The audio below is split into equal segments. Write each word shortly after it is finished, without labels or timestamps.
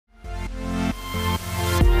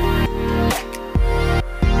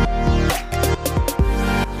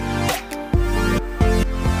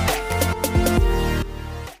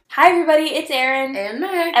Hi everybody, it's Erin. And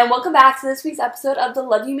Meg. And welcome back to this week's episode of the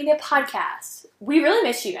Love You Media podcast. We really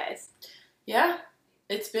missed you guys. Yeah,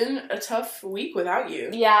 it's been a tough week without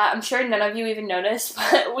you. Yeah, I'm sure none of you even noticed,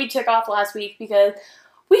 but we took off last week because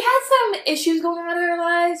we had some issues going on in our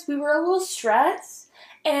lives. We were a little stressed,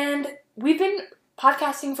 and we've been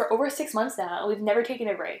podcasting for over 6 months now, and we've never taken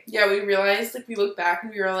a break. Yeah, we realized, we looked back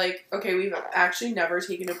and we were like, okay, we've actually never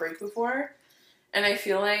taken a break before. And I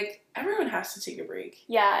feel like everyone has to take a break.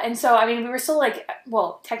 Yeah, and so, we were still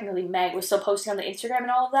technically Meg was still posting on the Instagram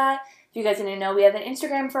and all of that. If you guys didn't know, we have an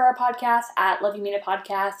Instagram for our podcast, at Love You Media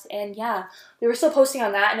Podcast, and yeah, we were still posting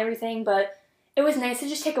on that and everything, but it was nice to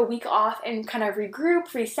just take a week off and kind of regroup,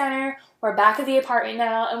 recenter. We're back at the apartment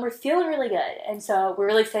now, and we're feeling really good, and so we're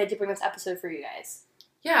really excited to bring this episode for you guys.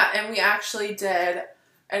 Yeah, and we actually did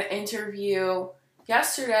an interview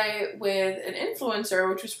yesterday with an influencer,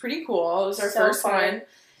 which was pretty cool. It was our first one.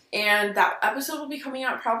 And that episode will be coming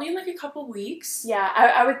out probably in a couple weeks. Yeah,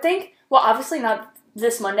 I would think, well, obviously not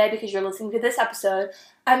this Monday because you're listening to this episode.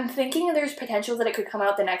 I'm thinking there's potential that it could come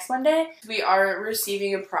out the next Monday. We are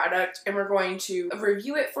receiving a product and we're going to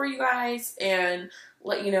review it for you guys and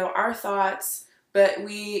let you know our thoughts. But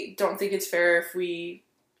we don't think it's fair if we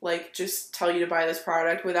just tell you to buy this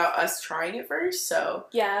product without us trying it first. So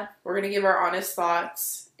yeah, we're going to give our honest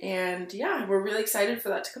thoughts. And yeah, we're really excited for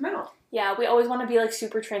that to come out. Yeah, we always want to be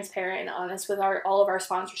super transparent and honest with all of our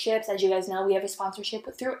sponsorships. As you guys know, we have a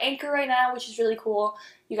sponsorship through Anchor right now, which is really cool.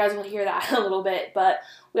 You guys will hear that in a little bit, but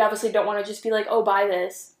we obviously don't want to just be oh, buy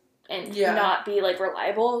this and not be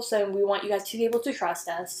reliable. So we want you guys to be able to trust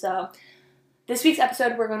us. So this week's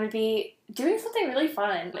episode, we're going to be doing something really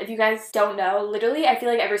fun. If you guys don't know, literally, I feel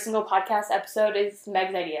every single podcast episode is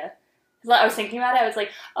Meg's idea. I was thinking about it. I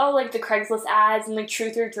was the Craigslist ads and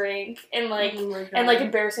Truth or Drink and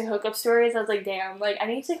embarrassing hookup stories. I was damn, I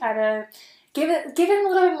need to kind of give it a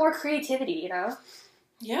little bit more creativity, you know?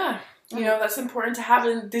 Yeah. You know, that's important to have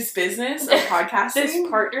in this business of podcasting. This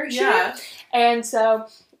partnership. Yeah. And so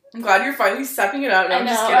I'm glad you're finally stepping it up. No, I know. I'm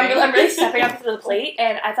just kidding. I'm really stepping up to the plate,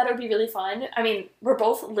 and I thought it would be really fun. We're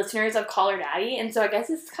both listeners of Call Her Daddy, and so I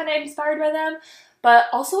guess it's kind of inspired by them. But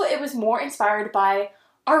also, it was more inspired by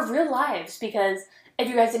our real lives, because if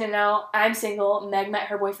you guys didn't know, I'm single. Meg met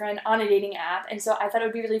her boyfriend on a dating app, and so I thought it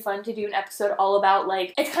would be really fun to do an episode all about,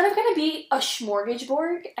 it's kind of going to be a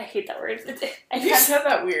smorgasbord. I hate that word. You said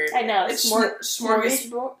that weird. I know. It's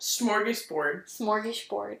smorgasbord.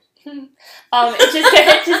 Smorgasbord. It's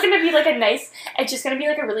just gonna be a nice. It's just gonna be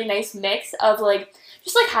a really nice mix of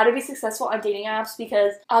just how to be successful on dating apps,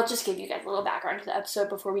 because I'll just give you guys a little background to the episode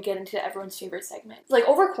before we get into everyone's favorite segment.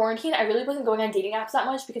 Over quarantine, I really wasn't going on dating apps that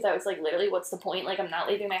much because I was literally, what's the point? I'm not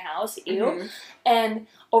leaving my house. Ew. Mm-hmm. And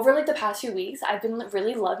over the past few weeks, I've been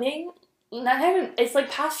really loving. It's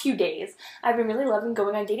past few days, I've been really loving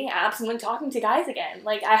going on dating apps and talking to guys again.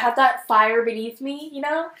 I have that fire beneath me, you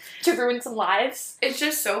know, to ruin some lives. It's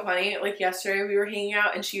just so funny. Yesterday we were hanging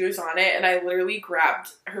out and she was on it, and I literally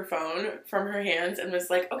grabbed her phone from her hands and was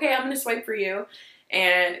like, okay, I'm gonna swipe for you.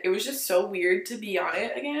 And it was just so weird to be on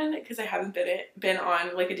it again because I haven't been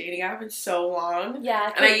on a dating app in so long.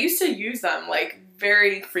 Yeah. And I used to use them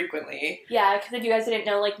very frequently. Yeah, because if you guys didn't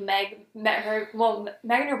know, Meg met her. Well,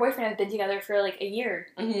 Meg and her boyfriend have been together for a year.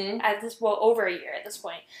 Mm-hmm. Over a year at this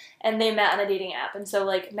point, and they met on a dating app. And so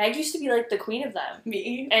Meg used to be the queen of them.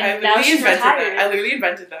 Me, and now she's retired. I literally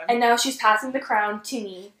invented them. And now she's passing the crown to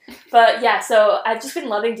me. But yeah, so I've just been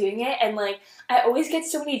loving doing it, and I always get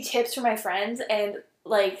so many tips from my friends, and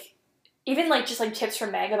even just tips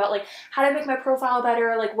from Meg about how to make my profile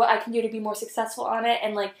better, what I can do to be more successful on it,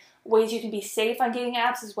 and ways you can be safe on dating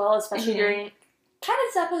apps as well, especially during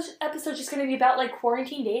this episode just going to be about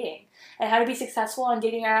quarantine dating and how to be successful on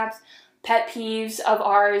dating apps, pet peeves of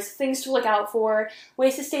ours, things to look out for,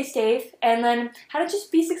 ways to stay safe, and then how to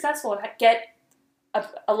just be successful and get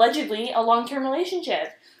allegedly a long-term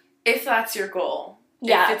relationship. If that's your goal.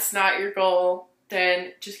 Yeah. If it's not your goal,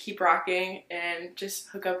 then just keep rocking and just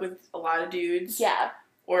hook up with a lot of dudes. Yeah.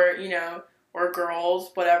 Or, or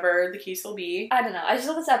girls, whatever the case will be. I don't know. I just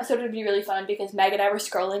thought this episode would be really fun because Meg and I were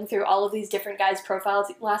scrolling through all of these different guys'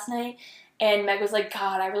 profiles last night, and Meg was like,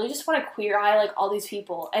 God, I really just want to queer eye all these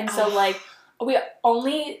people. And so we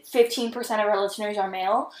only 15% of our listeners are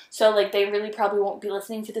male, so they really probably won't be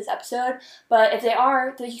listening to this episode. But if they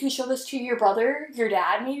are, then you can show this to your brother, your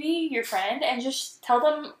dad, maybe your friend, and just tell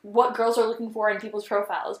them what girls are looking for in people's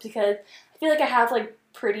profiles, because I feel I have I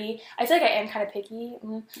feel I am kind of picky.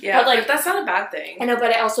 Yeah, but that's not a bad thing. I know,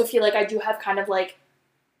 but I also feel I do have kind of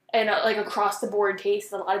an across the board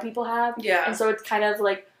taste that a lot of people have. Yeah. And so it's kind of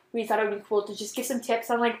we thought it would be cool to just give some tips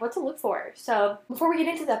on like what to look for. So before we get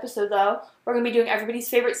into the episode though, we're going to be doing everybody's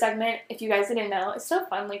favorite segment. If you guys didn't know, it's so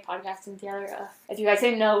fun like podcasting together. If you guys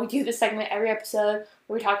didn't know, we do this segment every episode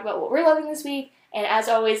where we talk about what we're loving this week. And as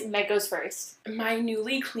always, Meg goes first. My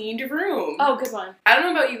newly cleaned room. Oh, good one. I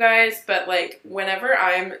don't know about you guys, but like whenever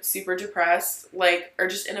I'm super depressed, like, or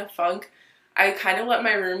just in a funk, I kind of let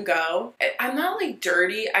my room go. I'm not like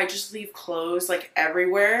dirty. I just leave clothes like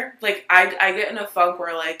everywhere. Like I get in a funk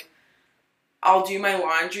where like I'll do my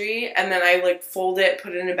laundry and then I like fold it,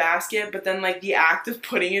 put it in a basket, but then like the act of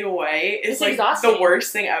putting it away is like exhausting. the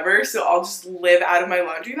worst thing ever. So I'll just live out of my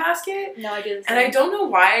laundry basket. No, I do the same. And I don't know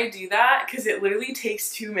why I do that, because it literally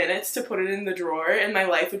takes 2 minutes to put it in the drawer and my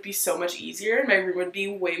life would be so much easier and my room would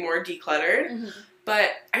be way more decluttered. Mm-hmm.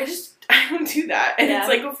 But I don't do that. And it's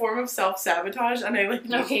like a form of self-sabotage and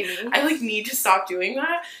I need to stop doing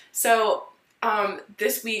that. So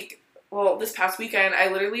this past weekend, I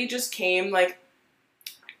literally just came, like,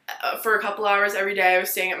 for a couple hours every day. I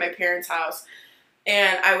was staying at my parents' house,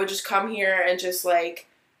 and I would just come here and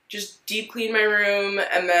just deep clean my room,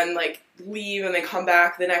 and then, like, leave, and then come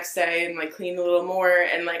back the next day and, like, clean a little more,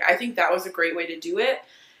 and, like, I think that was a great way to do it,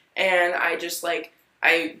 and I just,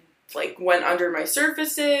 I went under my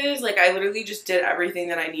surfaces, like, I literally just did everything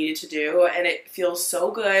that I needed to do, and it feels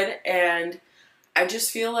so good, and I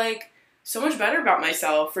just feel, like, so much better about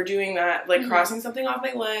myself for doing that, like, crossing something off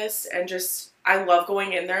my list, and just, I love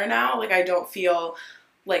going in there now. Like, I don't feel,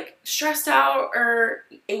 like, stressed out or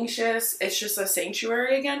anxious. It's just a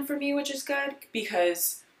sanctuary again for me, which is good,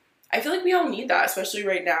 because I feel like we all need that, especially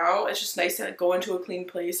right now. It's just nice to go into a clean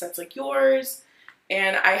place that's, like, yours,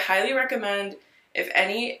 and I highly recommend, if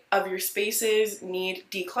any of your spaces need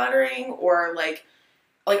decluttering, or, like,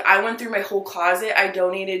 I went through my whole closet. I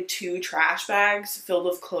donated 2 trash bags filled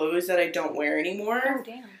with clothes that I don't wear anymore. Oh,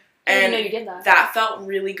 damn. And I didn't know you did that. That felt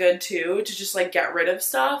really good, too, to just, like, get rid of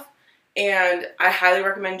stuff. And I highly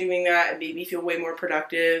recommend doing that. It made me feel way more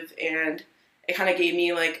productive. And it kind of gave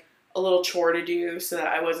me, like, a little chore to do so that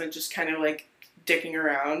I wasn't just kind of, like, dicking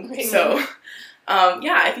around. Right. So,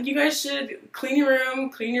 yeah, I think you guys should clean your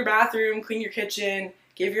room, clean your bathroom, clean your kitchen,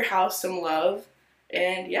 give your house some love.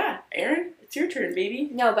 And, yeah, Erin, it's your turn, baby.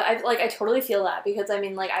 No, but I totally feel that, because, I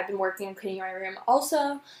mean, like, I've been working on cleaning my room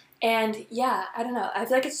also, and, yeah, I don't know, I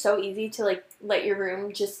feel like it's so easy to, like, let your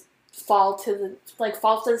room just fall to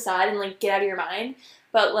the side and, like, get out of your mind,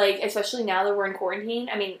 but, like, especially now that we're in quarantine,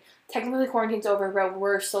 I mean, technically quarantine's over, but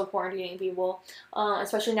we're still quarantining people,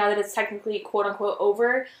 especially now that it's technically quote-unquote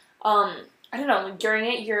over, I don't know, during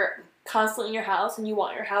it, you're constantly in your house, and you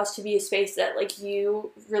want your house to be a space that, like, you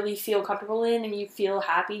really feel comfortable in, and you feel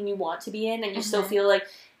happy, and you want to be in, and you still feel, like,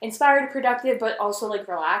 inspired, productive, but also, like,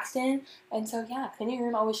 relaxed in, and so, yeah, cleaning your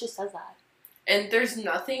room always just does that. And there's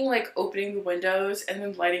nothing like opening the windows and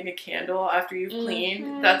then lighting a candle after you've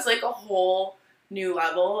cleaned. That's, like, a whole new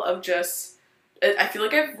level of just, I feel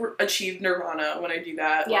like I've achieved nirvana when I do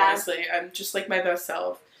that, honestly. I'm just, like, my best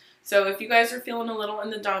self. So if you guys are feeling a little in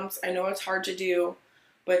the dumps, I know it's hard to do,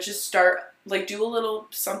 but just start, like, do a little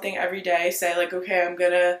something every day. Say, like, okay, I'm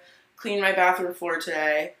gonna clean my bathroom floor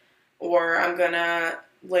today, or I'm gonna,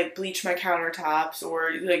 like, bleach my countertops,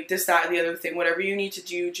 or, like, this, that, and the other thing. Whatever you need to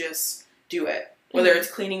do, just do it. Whether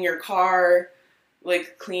it's cleaning your car,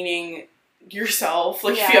 like, cleaning yourself.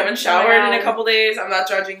 Like, if you haven't showered in a couple days, I'm not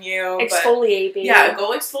judging you. Exfoliate, baby. Yeah,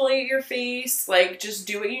 go exfoliate your face. Like, just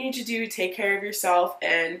do what you need to do. Take care of yourself,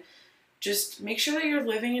 and just make sure that you're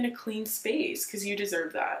living in a clean space, because you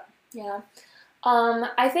deserve that. Yeah.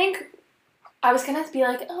 I think I was gonna be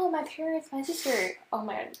like, oh, my parents, my sister. Oh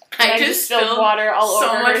my god. I just spilled water all over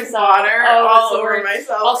so much herself. water all over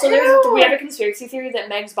myself. Also, we have a conspiracy theory that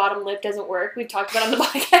Meg's bottom lip doesn't work. We've talked about it on the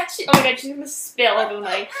podcast. Oh my god, she's gonna spill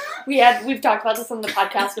everything. We've talked about this on the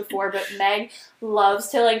podcast before, but Meg loves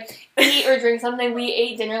to, like, eat or drink something. We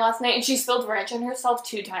ate dinner last night, and she spilled ranch on herself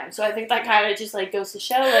 2 times. So I think that kind of just, like, goes to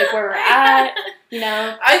show, like, where we're at, you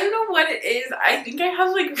know? I don't know what it is. I think I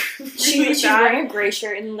have, like, she's wearing a gray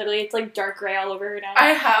shirt, and literally it's, like, dark gray all over her now. I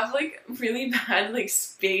have, like, really bad, like,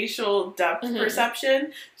 spatial depth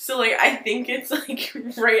perception. So, like, I think it's, like,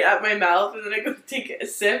 right at my mouth, and then I go take a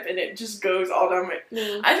sip, and it just goes all down my...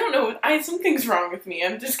 I don't know. Something's wrong with me.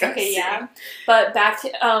 I'm disgusting. Okay, yeah. But back to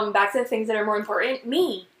the things that are more important.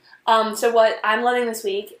 Me. So what I'm loving this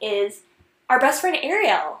week is our best friend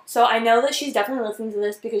Ariel. So I know that she's definitely listening to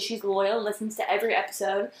this because she's loyal and listens to every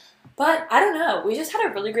episode. But I don't know. We just had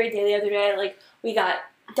a really great day the other day. Like, we got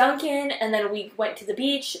Dunkin', and then we went to the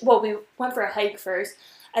beach. Well, we went for a hike first,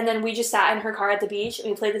 and then we just sat in her car at the beach, and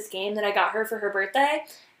we played this game that I got her for her birthday.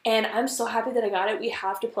 and I'm so happy that I got it. We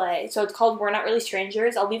have to play. So it's called We're Not Really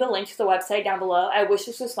Strangers. I'll leave a link to the website down below. I wish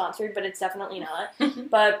this was sponsored, but it's definitely not.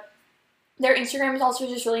 But their Instagram is also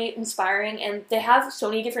just really inspiring, and they have so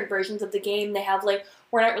many different versions of the game. They have, like,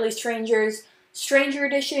 We're Not Really Strangers, Stranger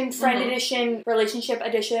Edition, Friend Edition, Relationship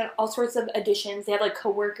Edition, all sorts of editions. They have, like,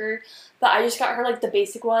 Coworker, but I just got her, like, the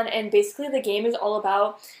basic one, and basically the game is all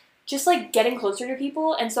about just, like, getting closer to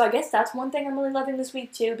people, and so I guess that's one thing I'm really loving this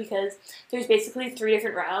week, too, because there's basically 3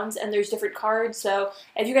 different rounds, and there's different cards, so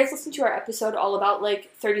if you guys listen to our episode all about,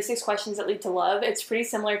 like, 36 questions that lead to love, it's pretty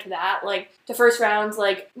similar to that. Like, the first round's,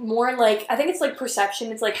 like, more, like, I think it's, like,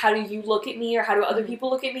 perception. It's, like, how do you look at me, or how do other people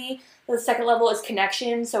look at me? The second level is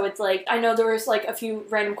connection, so it's, like, I know there was, like, a few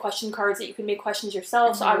random question cards that you can make questions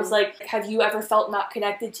yourself, so I was, like, have you ever felt not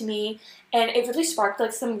connected to me? And it really sparked,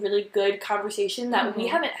 like, some really good conversation that we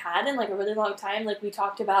haven't had in, like, a really long time. Like, we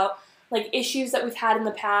talked about, like, issues that we've had in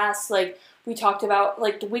the past. Like, we talked about,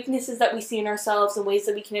 like, the weaknesses that we see in ourselves and ways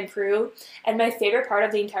that we can improve. And my favorite part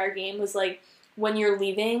of the entire game was, like, when you're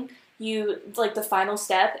leaving, the final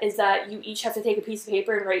step is that you each have to take a piece of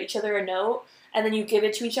paper and write each other a note. And then you give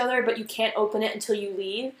it to each other, but you can't open it until you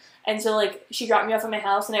leave. And so, like, she dropped me off at my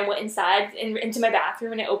house, and I went inside into my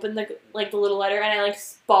bathroom, and I opened the little letter, and I, like,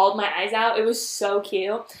 bawled my eyes out. It was so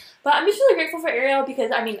cute. But I'm just really grateful for Ariel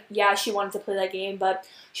because, I mean, yeah, she wanted to play that game, but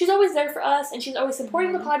she's always there for us, and she's always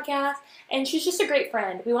supporting the podcast, and she's just a great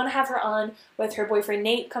friend. We want to have her on with her boyfriend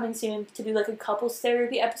Nate coming soon to do, like, a couples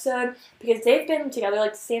therapy episode because they've been together,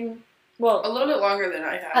 like, the same... Well, a little bit longer than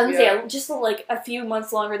I have. I was gonna say, just like a few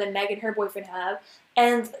months longer than Meg and her boyfriend have.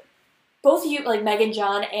 And both of you, like Meg and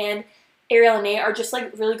John and Ariel and Nate, are just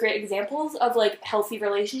like really great examples of like healthy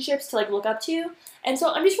relationships to like look up to. And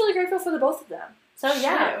so I'm just really grateful for the both of them. So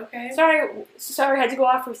yeah. Okay. Sorry, I had to go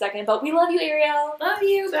off for a second, but we love you, Ariel. Love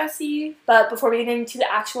you, Bessie. But before we get into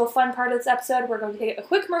the actual fun part of this episode, we're going to take a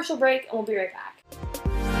quick commercial break, and we'll be right back.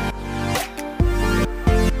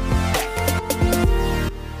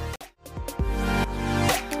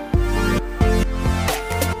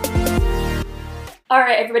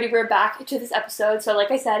 Alright, everybody, we're back to this episode. So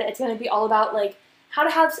like I said, it's going to be all about like how to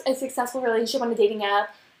have a successful relationship on a dating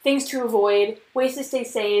app, things to avoid, ways to stay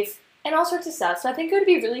safe, and all sorts of stuff. So I think it would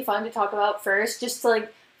be really fun to talk about first, just to,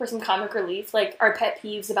 like, for some comic relief, like our pet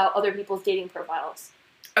peeves about other people's dating profiles.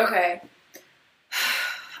 Okay.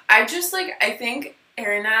 I think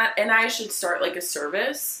Erin and I should start like a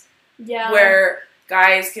service. Yeah. Where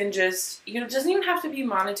guys can just, it doesn't even have to be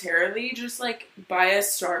monetarily, just, like, buy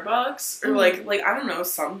us Starbucks or, like, I don't know,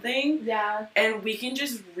 something. Yeah. And we can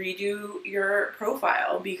just redo your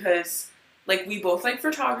profile because, like, we both like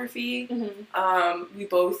photography. We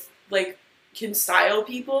both, like, can style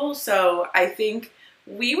people. So I think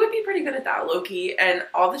we would be pretty good at that, low-key. And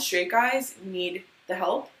all the straight guys need the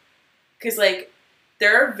help. Because, like,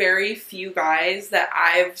 there are very few guys that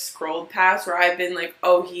I've scrolled past where I've been like,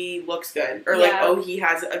 oh, he looks good. Or, like, oh, he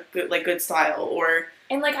has a good style. Or...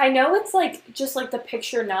 And, like, I know it's, like, just, like, the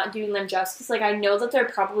picture not doing them justice. Like, I know that they're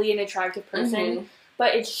probably an attractive person,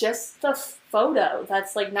 but it's just the photo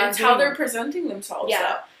that's, like, not It's how they're presenting themselves. Yeah.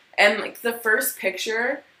 Though. And, like, the first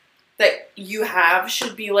picture that you have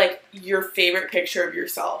should be, like, your favorite picture of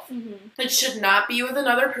yourself. It should not be with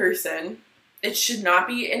another person. It should not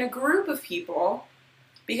be in a group of people.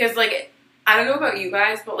 Because, like, I don't know about you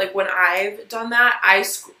guys, but, like, when I've done that, I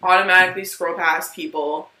automatically scroll past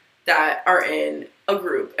people that are in a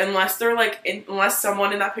group. Unless they're, like, unless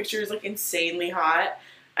someone in that picture is, like, insanely hot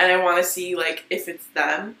and I want to see, like, if it's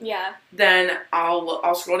them. Yeah. Then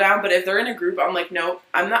I'll scroll down. But if they're in a group, I'm like, nope,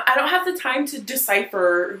 I don't have the time to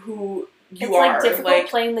decipher who you are. It's, like, difficult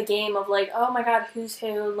playing the game of, like, oh, my God, who's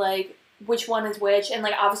who, like... which one is which, and,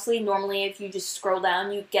 like, obviously, normally, if you just scroll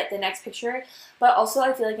down, you get the next picture, but also,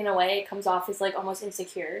 I feel like, in a way, it comes off as, like, almost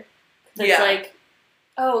insecure. It's like,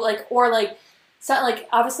 oh, like, or, like, so, like,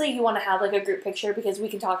 obviously, you want to have, like, a group picture, because we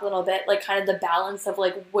can talk a little bit, like, kind of the balance of,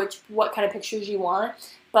 like, what kind of pictures you want,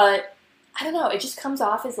 but, I don't know, it just comes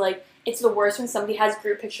off as, like, it's the worst when somebody has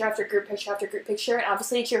group picture after group picture after group picture, and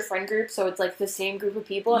obviously, it's your friend group, so it's, like, the same group of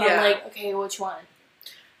people, and I'm like, okay, which one?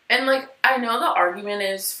 And, like, I know the argument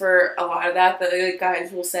is for a lot of that, like,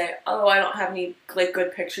 guys will say, oh, I don't have any, like,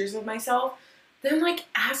 good pictures of myself. Then, like,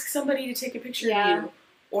 ask somebody to take a picture of you.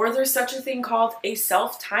 Or there's such a thing called a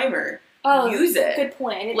self-timer. Oh, use it. Good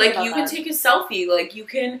point. Like, you can take a selfie. Like, you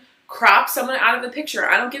can crop someone out of the picture.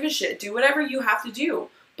 I don't give a shit. Do whatever you have to do.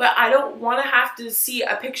 But I don't want to have to see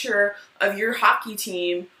a picture of your hockey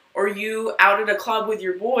team or you out at a club with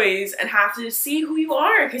your boys and have to see who you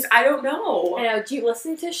are because I don't know. I know. Do you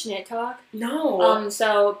listen to Schnitt Talk? No.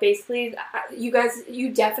 So basically,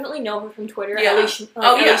 you definitely know her from Twitter. Yeah. Ellie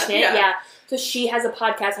Schnitt. Yeah. So she has a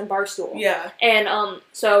podcast on Barstool. Yeah. And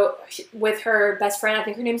so with her best friend, I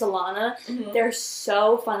think her name's Alana. Mm-hmm. They're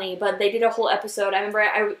so funny. But they did a whole episode. I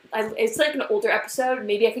remember it's like an older episode.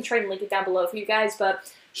 Maybe I can try and link it down below for you guys.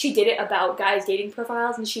 But she did it about guys' dating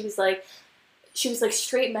profiles, and she was like,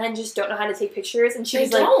 straight men just don't know how to take pictures, and she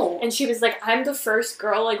was like, I'm the first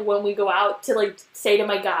girl, like, when we go out to, like, say to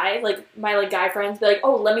my guy, like, my, like, guy friends, be like,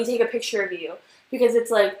 oh, let me take a picture of you, because it's,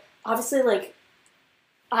 like, obviously, like,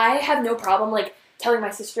 I have no problem, like, telling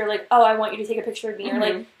my sister, like, oh, I want you to take a picture of me, mm-hmm. or,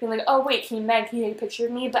 like, being like, oh, wait, can you take a picture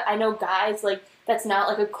of me, but I know guys, like, that's not,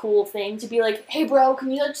 like, a cool thing to be like, hey, bro, can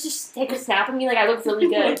you, like, just take a snap of me, like, I look really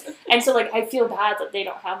good, and so, like, I feel bad that they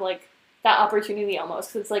don't have, like, that opportunity almost,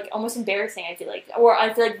 because it's, like, almost embarrassing, I feel like. Or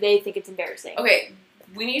I feel like they think it's embarrassing. Okay,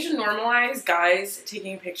 we need to normalize guys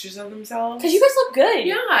taking pictures of themselves. Because you guys look good.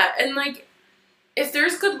 Yeah, and, like, if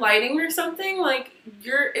there's good lighting or something, like,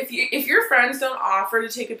 if your friends don't offer to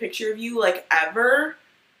take a picture of you, like, ever,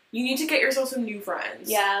 you need to get yourself some new friends.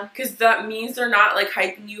 Yeah. Because that means they're not, like,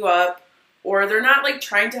 hyping you up, or they're not, like,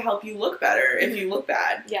 trying to help you look better if you look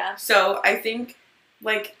bad. Yeah. So, I think...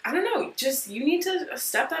 Like, I don't know, just, you need to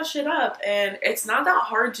step that shit up, and it's not that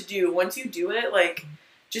hard to do. Once you do it, like,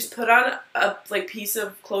 just put on a, like, piece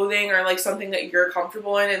of clothing or, like, something that you're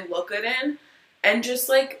comfortable in and look good in, and just,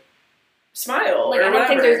 like, smile, like, or I don't whatever.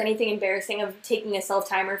 think there's anything embarrassing of taking a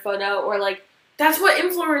self-timer photo, or, like... That's what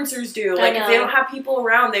influencers do. Like, if they don't have people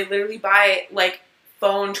around, they literally buy, like,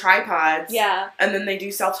 phone tripods. Yeah. And then they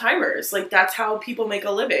do self-timers. Like, that's how people make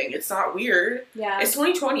a living. It's not weird. Yeah. It's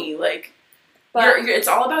 2020, like... But it's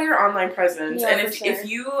all about your online presence, yeah, and if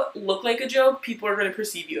you look like a joke, people are going to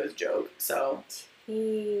perceive you as a joke, so...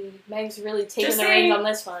 Meg's really taking the reins on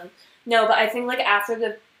this one. No, but I think, like, after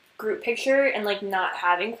the group picture and, like, not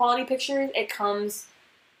having quality pictures, it comes,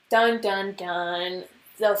 dun, dun, dun,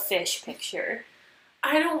 the fish picture.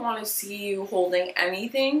 I don't want to see you holding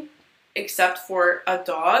anything except for a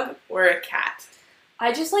dog or a cat.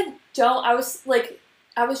 I just, like, don't...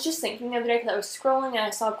 I was just thinking the other day because I was scrolling and I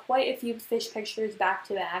saw quite a few fish pictures back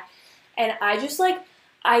to back, and I just, like,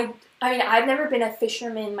 I mean, I've never been a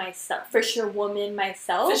fisherwoman myself, and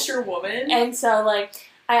so, like,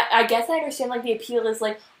 I guess I understand, like, the appeal is,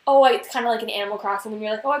 like, oh, it's kind of like an Animal Crossing when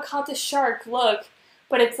you're like, oh, I caught this shark, look,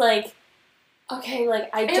 but it's, like, okay,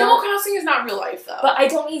 like, Animal Crossing is not real life, though. But I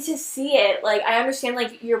don't need to see it. Like, I understand,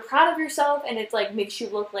 like, you're proud of yourself, and it's, like, makes you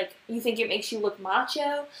look, like, you think it makes you look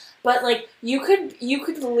macho, but, like, you could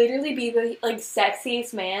literally be the, like,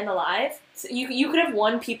 sexiest man alive. So you could have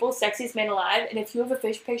won People's Sexiest Man Alive, and if you have a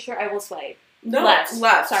fish picture, I will swipe. No,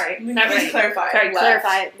 left. Sorry. Please clarify. Sorry,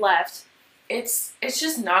 clarify. Left. It's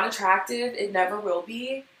just not attractive. It never will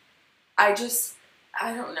be. I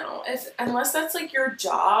don't know. Unless that's, like, your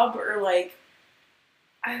job, or, like,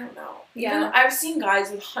 I don't know. Yeah. Even I've seen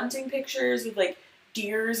guys with hunting pictures with, like,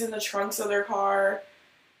 deers in the trunks of their car,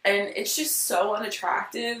 and it's just so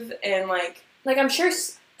unattractive, and, like... Like, I'm sure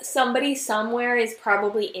somebody somewhere is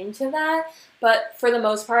probably into that, but for the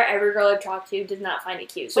most part, every girl I've talked to does not find it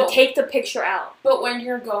cute. So take the picture out. But when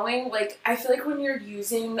you're going, like, I feel like when you're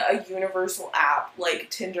using a universal app, like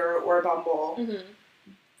Tinder or Bumble, mm-hmm.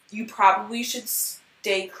 you probably should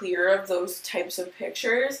stay clear of those types of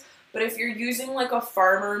pictures. But if you're using, like, a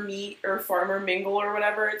farmer meet or farmer mingle or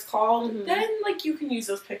whatever it's called, mm-hmm. then, like, you can use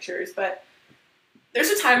those pictures. But there's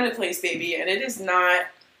a time and a place, baby, and it is not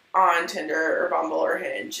on Tinder or Bumble or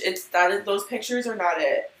Hinge. Those pictures are not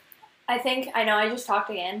it. I know I just talked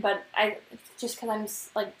again, but just because I'm,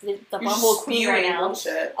 like, the Bumble queen right now.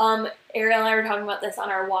 Bullshit. Ariel and I were talking about this on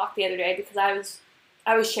our walk the other day, because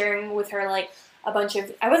I was sharing with her, like, a bunch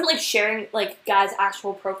of, I wasn't, like, sharing, like, guys'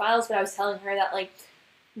 actual profiles, but I was telling her that, like,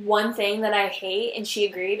 one thing that I hate, and she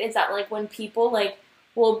agreed, is that, like, when people, like,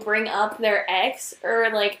 will bring up their ex or,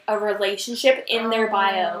 like, a relationship in their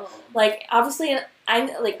bio. Like, obviously, I'm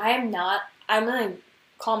gonna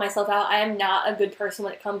call myself out. I am not a good person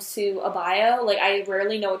when it comes to a bio. Like, I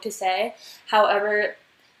rarely know what to say. However,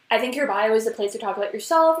 I think your bio is the place to talk about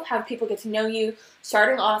yourself, have people get to know you.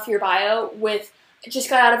 Starting off your bio with, just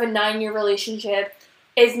got out of a 9-year relationship,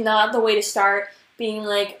 is not the way to start. Being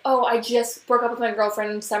like, oh, I just broke up with my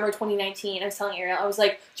girlfriend in summer 2019. I was telling Ariel, I was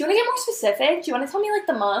like, do you want to get more specific? Do you want to tell me, like,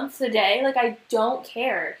 the month, the day? Like, I don't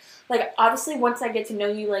care. Like, obviously, once I get to know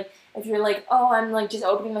you, like, if you're like, oh, I'm, like, just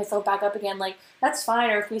opening myself back up again, like, that's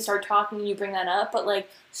fine. Or if we start talking and you bring that up. But, like,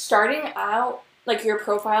 starting out, like, your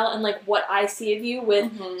profile and, like, what I see of you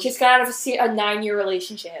with, mm-hmm. just got out of a 9-year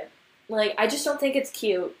relationship. Like, I just don't think it's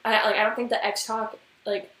cute. I don't think the X talk,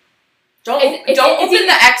 like... Don't open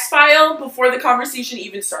the X file before the conversation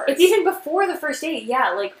even starts. It's even before the first date,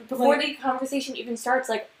 yeah. Like, before the conversation even starts,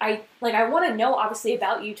 I want to know, obviously,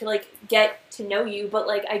 about you to, like, get to know you, but,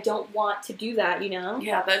 like, I don't want to do that, you know?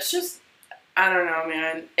 Yeah, that's just... I don't know,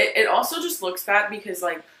 man. It also just looks bad because,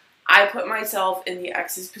 like, I put myself in the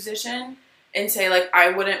ex's position and say, like, I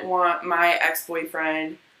wouldn't want my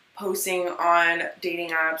ex-boyfriend posting on dating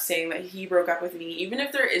apps saying that he broke up with me, even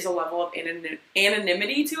if there is a level of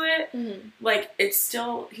anonymity to it, like, he's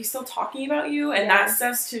still talking about you, and that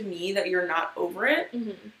says to me that you're not over it.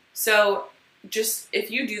 So, just,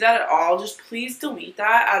 if you do that at all, just please delete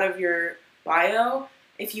that out of your bio.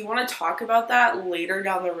 If you want to talk about that later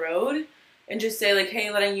down the road, and just say, like,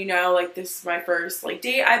 hey, letting you know, like, this is my first, like,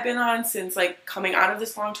 date I've been on since, like, coming out of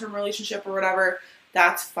this long-term relationship or whatever,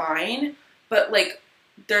 that's fine. But, like,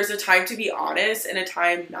 there's a time to be honest and a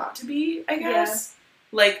time not to be, I guess.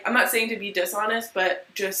 Yeah. Like, I'm not saying to be dishonest, but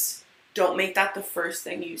just don't make that the first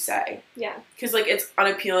thing you say. Yeah. Because, like, it's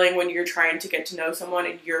unappealing when you're trying to get to know someone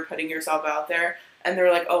and you're putting yourself out there, and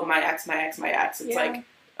they're like, oh, my ex, my ex, my ex. It's like,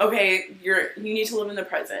 okay, you need to live in the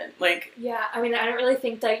present. Like, yeah, I mean, I don't really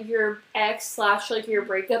think that your ex / like your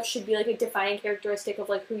breakup should be like a defining characteristic of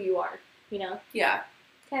like who you are, you know? Yeah.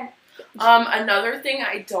 Okay. Another thing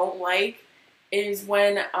I don't like is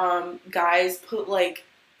when guys put like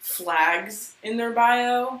flags in their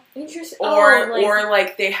bio. Interesting. Or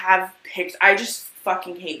like they have pics. I just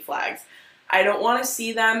fucking hate flags. I don't want to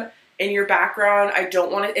see them in your background. I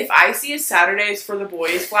don't want to... If I see a Saturdays for the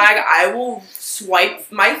Boys flag, I will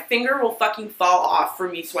swipe... My finger will fucking fall off for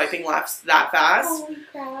me swiping left that fast. Holy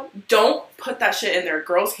crap. Don't put that shit in there.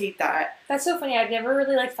 Girls hate that. That's so funny. I've never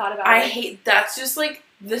really, like, thought about it. I hate... That's just, like,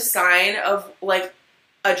 the sign of, like,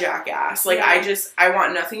 a jackass. Like, yeah. I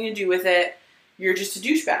want nothing to do with it. You're just a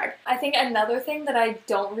douchebag. I think another thing that I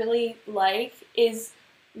don't really like is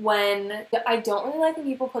when... I don't really like when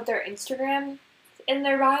people put their Instagram in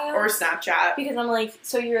their bio. Or Snapchat. Because I'm like,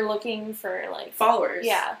 so you're looking for, like... Followers.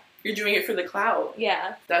 Yeah. You're doing it for the clout.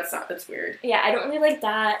 Yeah. That's weird. Yeah, I don't really like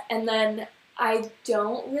that. And then I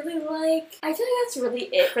don't really like... I feel like that's really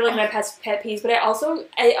it for, like, my pet peeves. But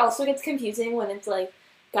it also gets confusing when it's, like,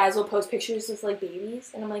 guys will post pictures with, like,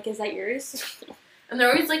 babies. And I'm like, is that yours? And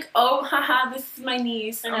they're always like, oh, haha, this is my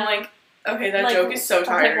niece. And I'm like, okay, that joke is so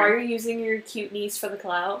tired. Like, why are you using your cute niece for the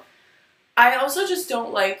clout? I also just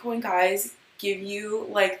don't like when guys give you,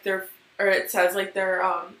 like, or it says, like, their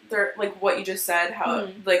like, what you just said, how,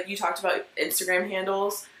 like, you talked about Instagram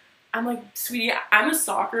handles. I'm like, sweetie, I'm a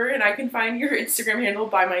stalker, and I can find your Instagram handle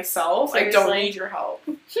by myself. Seriously? I don't need your help.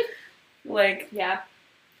 Like, yeah.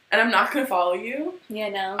 And I'm not going to follow you. Yeah,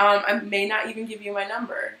 no. I may not even give you my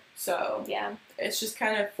number. So, yeah. It's just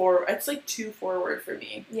kind of it's, like, too forward for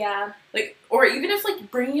me. Yeah. Like, or even if,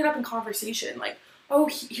 like, bringing it up in conversation, like, oh,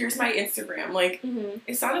 here's my Instagram. Like,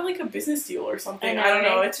 it sounded like a business deal or something. I don't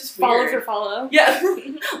know. It's just weird. Follow for follow. Yeah.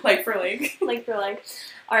 Like for like. Like for like.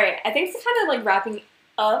 Alright, I think it's kind of, like, wrapping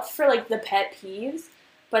up for, like, the pet peeves.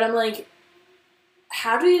 But I'm like,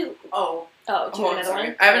 how do you... Oh, do you have another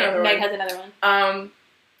one? I have another one. Meg has another one.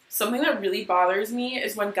 Something that really bothers me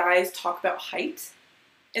is when guys talk about height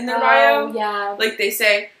in their bio. Oh, yeah. Like, they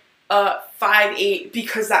say, 5'8"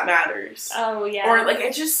 because that matters. Oh, yeah. Or, like,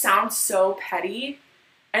 it just sounds so petty.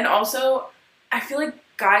 And also, I feel like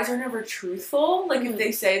guys are never truthful. Like, if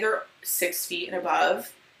they say they're 6 feet and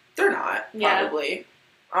above, they're not, probably.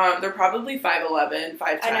 Yeah. They're probably 5'11",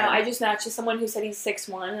 5'10". I know. I just matched with someone who said he's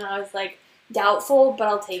 6'1", and I was like, doubtful, but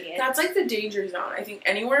I'll take it. That's, like, the danger zone. I think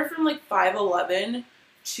anywhere from, like, 5'11"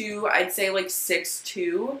 to, I'd say, like,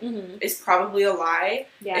 6'2" is probably a lie.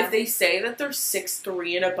 Yeah. If they say that they're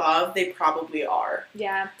 6'3" and above, they probably are.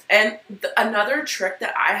 Yeah. And another trick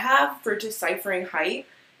that I have for deciphering height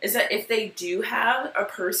is that if they do have a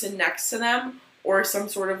person next to them or some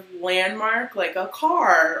sort of landmark, like a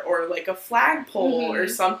car or like a flagpole or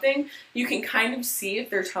something, you can kind of see if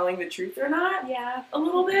they're telling the truth or not. Yeah. A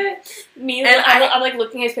little bit. Me, and I'm like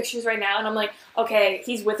looking at his pictures right now, and I'm like, okay,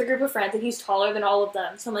 he's with a group of friends, and he's taller than all of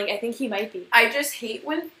them. So I'm like, I think he might be. I just hate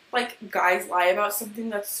when, like, guys lie about something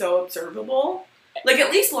that's so observable. Like,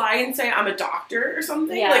 at least lie and say, I'm a doctor or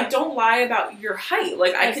something. Yeah. Like, don't lie about your height.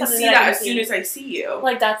 Like, I can see that as soon as I see you.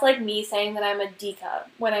 Like, that's like me saying that I'm a D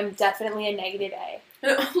cup when I'm definitely a negative A.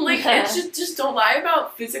 Like, it's just don't lie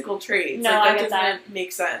about physical traits. No, like, that doesn't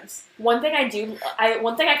make sense. One thing I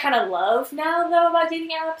kind of love now, though, about dating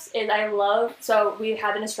apps is so we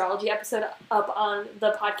have an astrology episode up on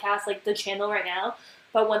the podcast, like, the channel right now,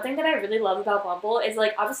 But one thing that I really love about Bumble is,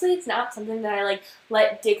 like, obviously it's not something that I, like,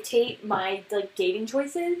 let dictate my, like, dating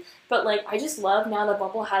choices. But, like, I just love now that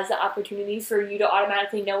Bumble has the opportunity for you to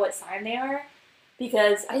automatically know what sign they are.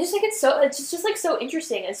 Because I just think it's just like, so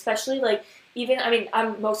interesting. Especially, like, even, I mean,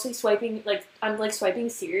 I'm mostly swiping, like, I'm, like, swiping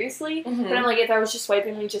seriously, Mm-hmm. but I'm, like, if I was just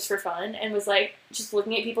swiping, like, just for fun, and was, like, just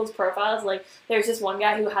looking at people's profiles, like, there's this one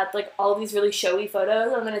guy who had, like, all these really showy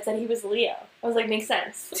photos, and then it said he was Leo. I was like, makes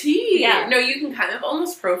sense. Tea. Yeah. No, you can kind of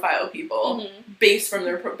almost profile people Mm-hmm. based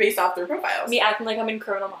off their profiles. Me acting like I'm in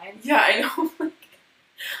Criminal Minds. Yeah, I know.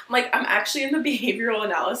 I'm actually in the behavioral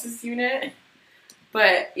analysis unit.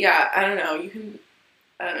 But, yeah, I don't know.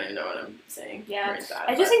 I don't even know what I'm saying. Yeah. That,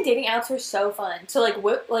 I just think dating apps are so fun. So, like,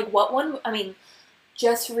 what one, I mean,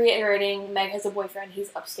 just reiterating, Meg has a boyfriend,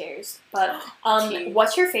 he's upstairs. But,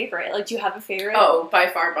 what's your favorite? Like, do you have a favorite? Oh, by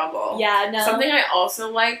far Bumble. Yeah, no. Something I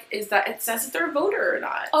also like is that it says if they're a voter or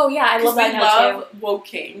not. Oh, yeah, I love that now, too. Woke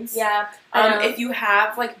kings. Yeah. If you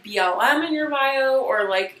have, like, BLM in your bio or,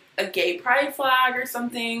 like, a gay pride flag or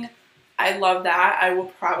something, I love that. I will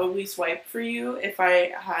probably swipe for you if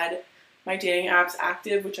I had my dating apps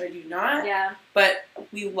active, which I do not. Yeah. But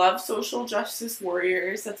we love social justice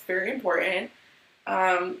warriors. That's very important.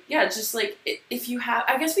 Yeah, just, like, if you have...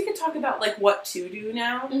 I guess we could talk about, like, what to do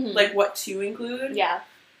now. Mm-hmm. Like, what to include. Yeah.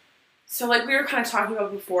 So, like we were kind of talking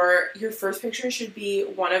about before, your first picture should be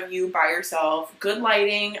one of you by yourself. Good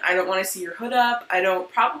lighting. I don't want to see your hood up.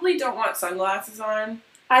 Probably don't want sunglasses on.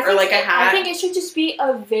 Or, like, a hat. I think it should just be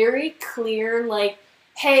a very clear, like,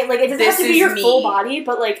 hey, like, it doesn't have to be This your is full me. body,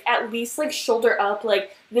 but, like, at least, like, shoulder up,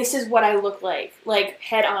 like, this is what I look like,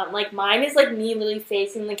 head on. Like, mine is, like, me literally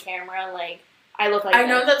facing the camera, like, I look like I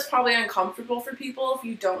know that's probably uncomfortable for people if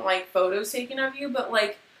you don't like photos taken of you, but,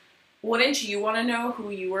 like, wouldn't you want to know who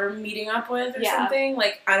you were meeting up with or something?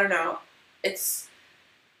 Like, I don't know. It's,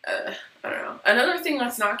 I don't know. Another thing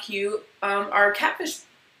that's not cute are catfish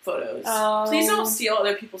photos. Oh. Please don't steal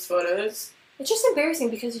other people's photos. It's just embarrassing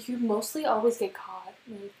because you mostly always get caught.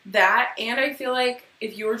 Like, That, and I feel like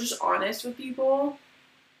if you were just honest with people,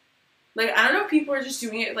 like, I don't know if people are just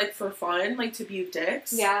doing it, like, for fun, like, to be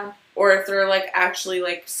dicks. yeah, Or if they're, like, actually,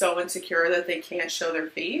 like, so insecure that they can't show their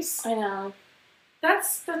face. I know.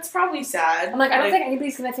 That's probably sad. I'm like, I don't think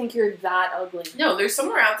anybody's gonna think you're that ugly. No, there's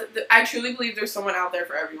somewhere out there. I truly believe there's someone out there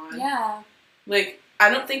for everyone. Yeah. Like, I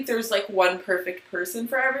don't think there's, like, one perfect person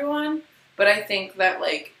for everyone, but I think that,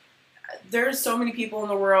 like, there's so many people in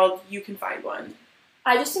the world, you can find one.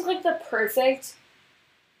 I just think, like, the perfect,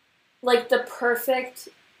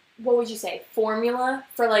 what would you say, formula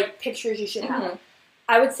for, like, pictures you should have. Mhm.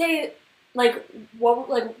 I would say, what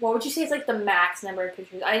would you say is, like, the max number of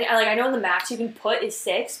pictures? I know the max you can put is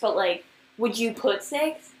 6, but, like, would you put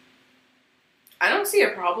 6? I don't see a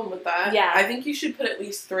problem with that. Yeah. I think you should put at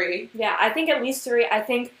least 3. Yeah, I think at least 3. I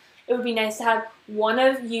think it would be nice to have one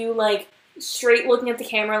of you, like, straight looking at the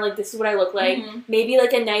camera, like, this is what I look like. Mhm. Maybe,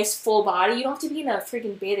 like, a nice full body. You don't have to be in a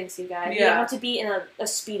freaking bathing suit, guys. You Yeah. don't have to be in a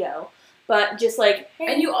Speedo. But just, like,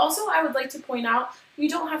 hey. And you also, I would like to point out, you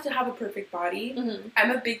don't have to have a perfect body. Mm-hmm.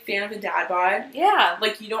 I'm a big fan of a dad bod. Yeah.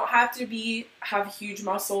 Like, you don't have to have huge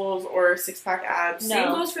muscles or 6-pack abs. No.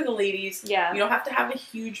 Same goes for the ladies. Yeah. You don't have to have a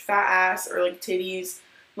huge fat ass or, like, titties,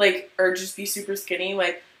 like, or just be super skinny.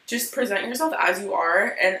 Like, just present yourself as you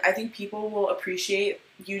are, and I think people will appreciate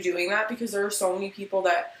you doing that because there are so many people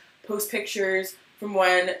that post pictures from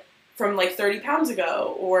like 30 pounds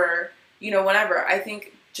ago or, you know, whatever. I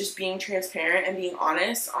think just being transparent and being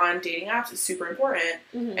honest on dating apps is super important,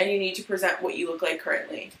 Mm-hmm. and you need to present what you look like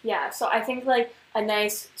currently. Yeah, so I think, like, a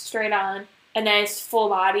nice straight on, a nice full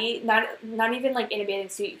body, not even, like, in a bathing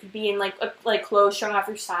suit. You could be in, like clothes showing off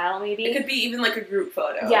your style, maybe. It could be even like a group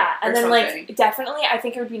photo. Yeah, and then, something. like, definitely, I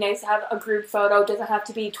think it would be nice to have a group photo. It doesn't have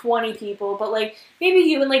to be 20 people, but, like, maybe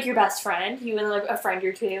you and, like, your best friend, you and, like, a friend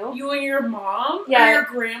or two. You and your mom? Yeah. Or your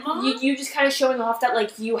grandma? You just kind of showing off that,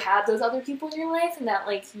 like, you have those other people in your life and that,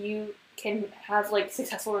 like, you can have, like,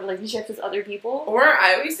 successful relationships with other people. Or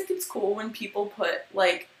I always think it's cool when people put,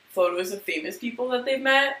 like, photos of famous people that they've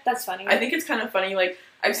met. That's funny. I think it's kind of funny, like,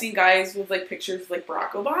 I've seen guys with, like, pictures of, like, Barack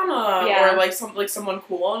Obama Yeah. or, like, someone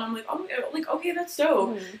cool, and I'm like, oh, like, okay, that's dope.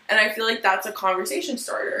 Mhm. And I feel like that's a conversation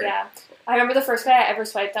starter. Yeah. I remember the first guy I ever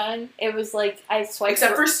swiped on, it was, like, I swiped...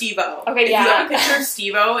 Except for Steve-O. Okay, if yeah. you have a picture of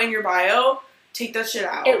Steve-O in your bio, take that shit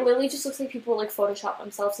out. It literally just looks like people, like, Photoshop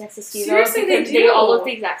themselves next to Steve. Seriously, they They do. all look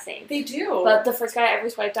the exact same. They do. But the first guy I ever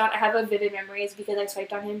swiped on, I have a vivid memories because I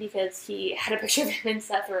swiped on him because he had a picture of him and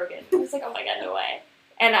Seth Rogen. I was like, oh my god, no way.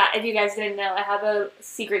 And if you guys didn't know, I have a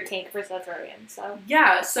secret kink for Seth Rogen, so...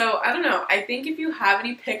 Yeah, so, I don't know. I think if you have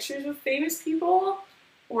any pictures of famous people,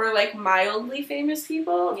 or like mildly famous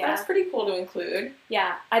people. Yeah. That's pretty cool to include.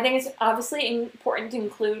 Yeah, I think it's obviously important to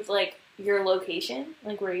include like your location,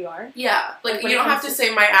 like where you are. Yeah, like when you it don't have comes to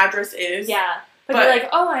say my address is. Yeah, but be like,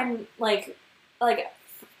 oh, I'm like,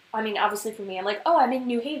 I mean, obviously for me, I'm like, oh, I'm in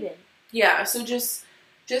New Haven. Yeah, so just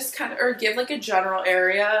kind of, or give like a general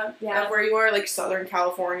area Yeah. of where you are, like Southern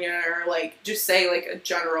California, or like just say like a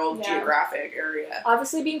general geographic area.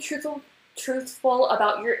 Obviously being truthful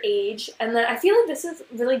about your age, and then I feel like this is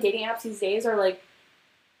really dating apps these days are like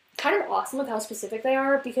kind of awesome with how specific they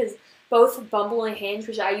are, because both Bumble and Hinge,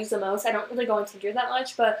 which I use the most, I don't really go on Tinder that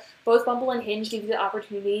much, but both Bumble and Hinge give you the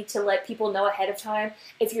opportunity to let people know ahead of time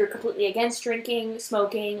if you're completely against drinking,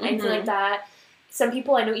 smoking, anything like that. Some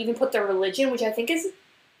people I know even put their religion, which I think is,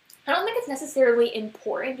 I don't think it's necessarily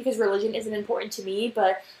important, because religion isn't important to me,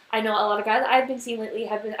 but I know a lot of guys I've been seeing lately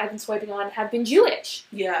I've been swiping on have been Jewish.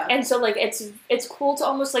 Yeah. And so like it's cool to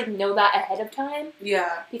almost like know that ahead of time.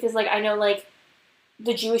 Yeah. Because like I know like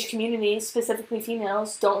the Jewish community, specifically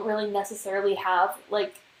females, don't really necessarily have,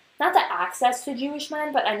 like, not the access to Jewish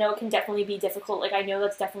men, but I know it can definitely be difficult. Like, I know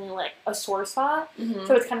that's definitely, like, a sore spot. Mm-hmm.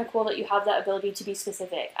 So it's kind of cool that you have that ability to be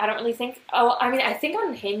specific. I don't really think, I think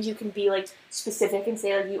on Hinge you can be, like, specific and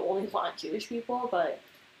say, like, you only want Jewish people, but...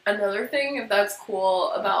 Another thing that's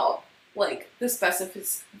cool about, like, the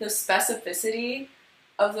specificity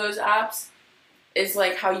of those apps is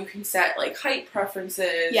like how you can set like height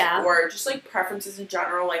preferences, or just like preferences in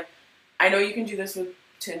general. Like, I know you can do this with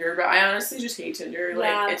Tinder, but I honestly just hate Tinder.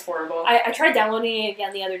 Like, it's horrible. I tried downloading it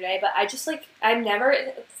again the other day, but I just like I don't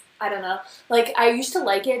know. Like, I used to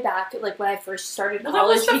like it back like when I first started college, that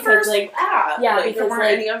was the because first like app. Yeah, like, because there weren't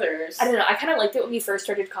like any others. I don't know. I kind of liked it when we first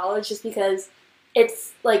started college, just because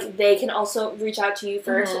it's like they can also reach out to you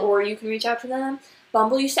first, or you can reach out to them.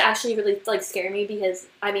 Bumble used to actually really like scare me, because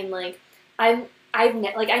I mean like I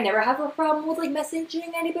never have a problem with, like,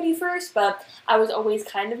 messaging anybody first, but I was always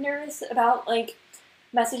kind of nervous about, like,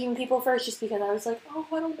 messaging people first, just because I was like, oh,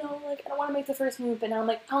 I don't know, like, I don't want to make the first move, but now I'm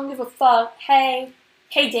like, I don't give a fuck, hey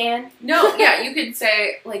Dan. No, yeah, you could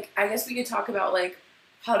say, like, I guess we could talk about, like,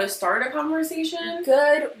 how to start a conversation.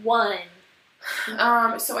 Good one.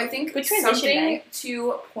 So I think something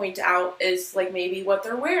to point out is, like, maybe what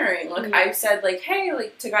they're wearing. Like, I've said, like, hey,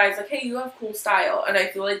 like, to guys, like, hey, you have cool style, and I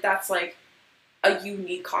feel like that's, like, a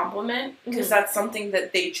unique compliment, because that's something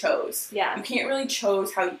that they chose. Yeah. You can't really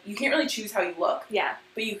choose how you look. Yeah.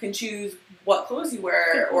 But you can choose what clothes you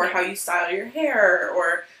wear, or how you style your hair,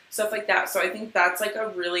 or stuff like that. So I think that's like a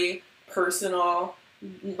really personal,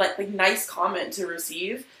 like nice comment to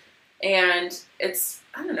receive. And it's,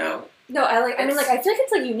 I don't know. No, I mean, like, I feel like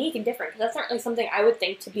it's, like, unique and different, because that's not really something I would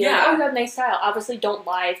think to be like, oh, you have nice style. Obviously, don't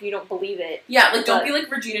lie if you don't believe it. Yeah, like, don't be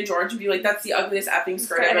like Regina George and be like, that's the ugliest effing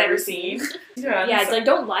skirt I've ever seen. Yeah, it's like,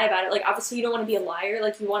 don't lie about it. Like, obviously, you don't want to be a liar.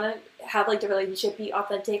 Like, you want to have, like, the relationship be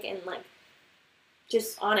authentic and, like,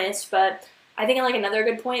 just honest, but... I think, like, another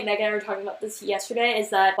good point, Megan and I were talking about this yesterday, is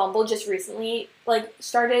that Bumble just recently, like,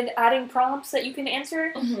 started adding prompts that you can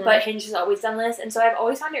answer, but Hinge has always done this, and so I've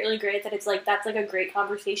always found it really great that it's, like, that's, like, a great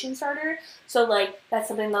conversation starter, so, like, that's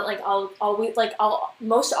something that, like, I'll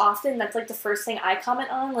most often, that's, like, the first thing I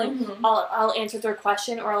comment on, like, I'll answer their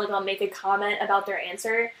question, or, like, I'll make a comment about their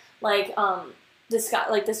answer, like,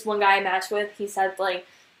 this one guy I matched with, he said, like,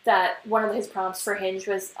 that one of his prompts for Hinge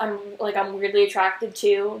was, I'm weirdly attracted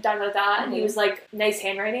to, and he was like, nice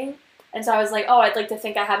handwriting, and so I was like, oh, I'd like to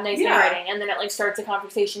think I have nice handwriting, and then it, like, starts a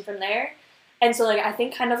conversation from there, and so, like, I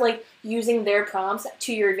think kind of, like, using their prompts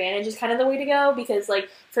to your advantage is kind of the way to go, because, like,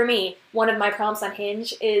 for me, one of my prompts on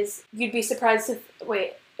Hinge is, you'd be surprised to,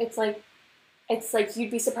 it's like, you'd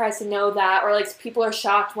be surprised to know that, or, like, people are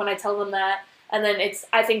shocked when I tell them that, and then it's,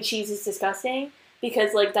 I think cheese is disgusting,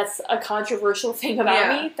 because, like, that's a controversial thing about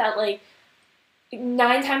me that, like,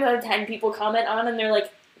 9 times out of 10 people comment on, and they're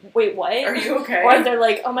like, wait, what? Are you okay? Or they're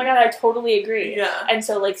like, oh my god, I totally agree. Yeah. And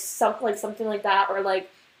so, like, something like that, or,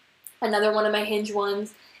 like, another one of my Hinge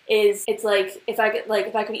ones is, it's like, if I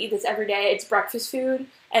could eat this every day, it's breakfast food,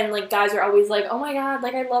 and, like, guys are always like, oh my god,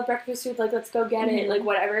 like, I love breakfast food, like, let's go get it, like,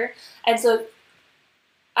 whatever. And so,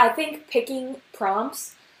 I think picking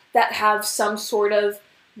prompts that have some sort of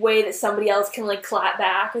way that somebody else can, like, clap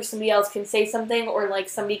back, or somebody else can say something, or, like,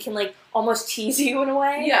 somebody can, like, almost tease you in a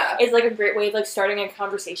way, is, like, a great way of, like, starting a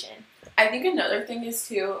conversation. I think another thing is,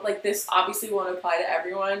 too, like, this obviously won't apply to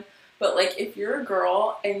everyone, but, like, if you're a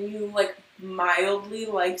girl and you, like, mildly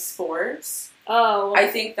like sports, I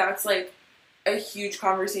think that's, like, a huge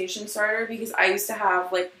conversation starter, because I used to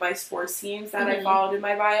have, like, my sports teams that I followed in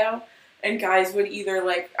my bio, and guys would either,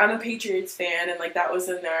 like, I'm a Patriots fan, and, like, that was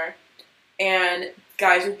in there, and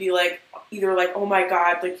guys would be like, either like, oh my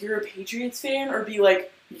god, like, you're a Patriots fan, or be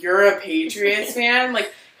like, you're a Patriots fan,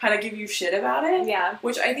 like, kind of give you shit about it. Yeah.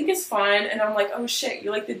 Which I think is fun, and I'm like, oh shit, you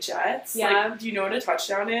like the Jets? Yeah. Like, do you know what a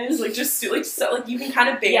touchdown is? Like, just, like, so, like, you can kind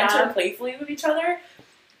of banter playfully with each other.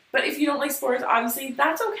 But if you don't like sports, obviously,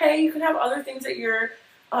 that's okay. You can have other things that you're,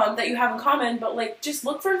 that you have in common, but, like, just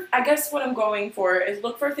look for, I guess what I'm going for is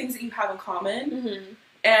look for things that you have in common, Mm-hmm.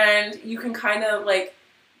 and you can kind of, like,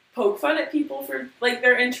 poke fun at people for, like,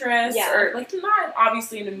 their interests, or, like, not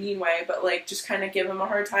obviously in a mean way, but, like, just kind of give them a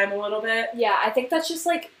hard time a little bit. Yeah, I think that's just,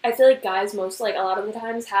 like, I feel like guys most, like, a lot of the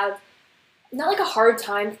times have, not, like, a hard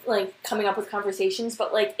time, like, coming up with conversations,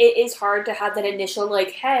 but, like, it is hard to have that initial,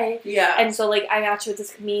 like, hey. Yeah. And so, like, I matched with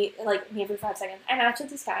this, me for 5 seconds, I matched with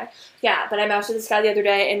this guy. Yeah, but I matched with this guy the other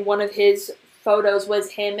day, and one of his photos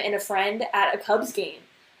was him and a friend at a Cubs game.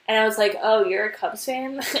 And I was like, oh, you're a Cubs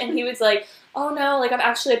fan? And he was like, oh no, like I'm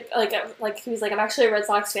actually he was like, I'm actually a Red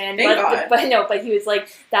Sox fan, but he was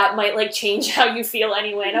like, that might like change how you feel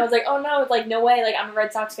anyway. And I was like, oh no, like no way, like I'm a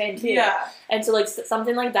Red Sox fan too. Yeah. And so like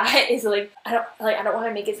something like that is like I don't want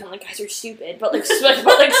to make it sound like guys are stupid, but like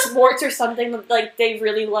sports or something like they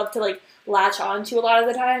really love to like latch on to a lot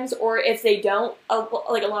of the times, or if they don't,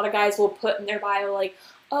 like a lot of guys will put in their bio like,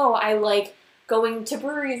 oh, I like going to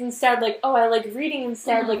breweries instead, like, oh, I like reading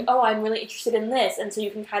instead, like, oh, I'm really interested in this, and so you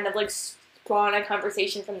can kind of like spawn a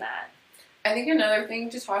conversation from that. I think another thing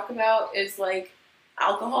to talk about is like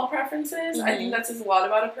alcohol preferences. I think that says a lot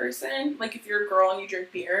about a person. Like if you're a girl and you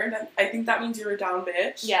drink beer, I think that means you're a down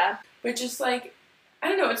bitch. Yeah. But just like, I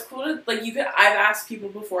don't know, it's cool to like I've asked people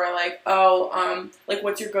before like, oh, like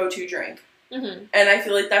what's your go-to drink? And I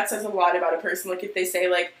feel like that says a lot about a person. Like if they say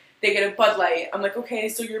like they get a Bud Light, I'm like, okay,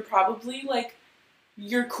 so you're probably like,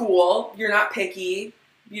 you're cool, you're not picky,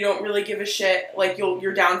 you don't really give a shit, like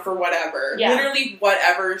you're down for whatever. Yeah. Literally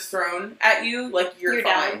whatever's thrown at you, like you're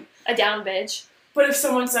fine. Down. A down bitch. But if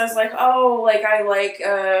someone says like, oh, like I like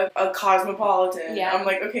a Cosmopolitan, I'm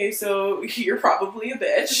like, okay, so you're probably a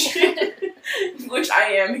bitch. Which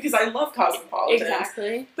I am because I love Cosmopolitan.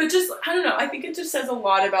 Exactly. But just, I don't know, I think it just says a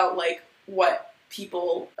lot about like what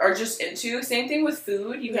people are just into. Same thing with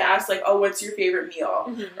food. You can ask like, oh, what's your favorite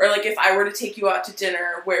meal? Or like if I were to take you out to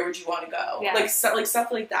dinner, where would you want to go? Like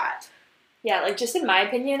stuff like that. Yeah, like just in my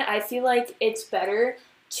opinion, I feel like it's better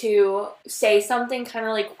to say something kind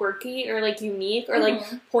of like quirky or like unique or like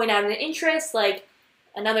point out an interest. Like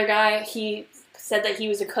another guy, he said that he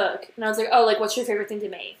was a cook, and I was like, oh, like what's your favorite thing to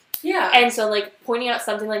make? Yeah. And so like pointing out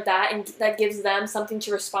something like that and that gives them something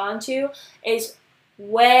to respond to is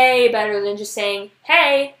way better than just saying,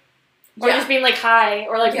 hey, or just being like, hi,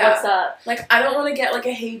 or like, what's up? Like, I don't want to get like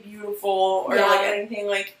a hey beautiful or like anything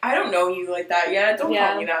like, I don't know you like that yet, don't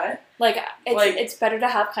call me that. Like, it's better to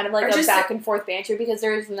have kind of like a back and forth banter because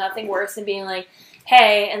there's nothing worse than being like,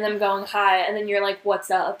 hey, and them going hi, and then you're like, what's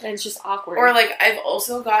up? And it's just awkward. Or like, I've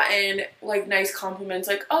also gotten like nice compliments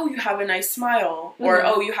like, oh, you have a nice smile, or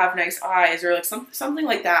oh, you have nice eyes, or like something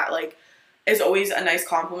like that, like, is always a nice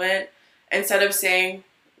compliment. Instead of saying,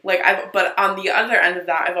 like, but on the other end of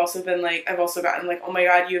that, I've also gotten, like, oh my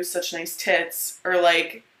god, you have such nice tits, or,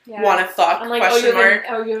 like, wanna fuck, I'm like, question mark.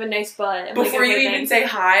 You have a nice butt. I'm before you even say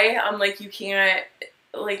hi, I'm like, you can't,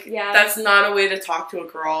 like, that's not a way to talk to a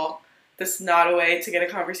girl. That's not a way to get a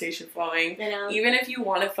conversation flowing. I know. Even if you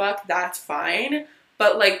wanna fuck, that's fine,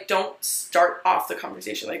 but, like, don't start off the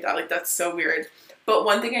conversation like that. Like, that's so weird. But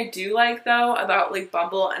one thing I do like, though, about, like,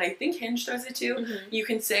 Bumble, and I think Hinge does it, too, you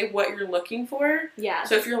can say what you're looking for. Yeah.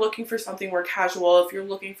 So if you're looking for something more casual, if you're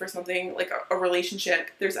looking for something, like, a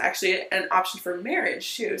relationship, there's actually an option for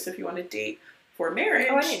marriage, too. So if you want to date for marriage,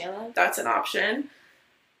 I didn't know that. That's an option.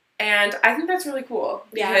 And I think that's really cool.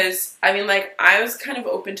 Because, I mean, like, I was kind of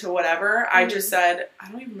open to whatever. I just said, I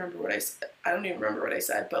don't even remember what I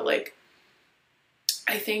said, but, like,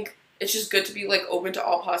 I think it's just good to be, like, open to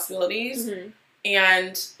all possibilities.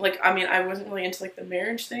 And, like, I mean, I wasn't really into, like, the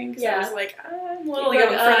marriage thing, because I was like, I'm a little young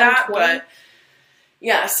for that, 20. But,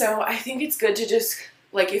 yeah, so I think it's good to just,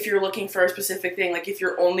 like, if you're looking for a specific thing, like, if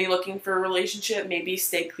you're only looking for a relationship, maybe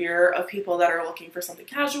stay clear of people that are looking for something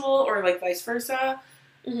casual, or, like, vice versa.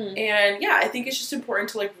 And, yeah, I think it's just important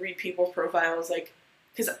to, like, read people's profiles, like,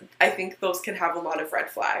 because I think those can have a lot of red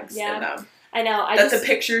flags in them. I know. That the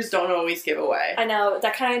pictures don't always give away. I know.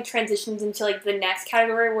 That kind of transitions into, like, the next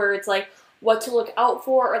category where it's, like, what to look out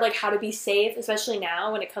for, or like how to be safe, especially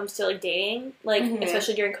now when it comes to like dating, like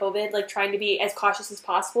especially during COVID, like trying to be as cautious as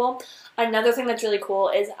possible. Another thing that's really cool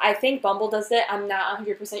is I think Bumble does it. I'm not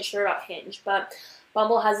 100% sure about Hinge, but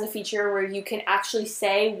Bumble has a feature where you can actually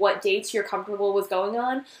say what dates you're comfortable with going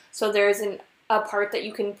on. So there's a part that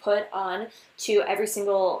you can put on to every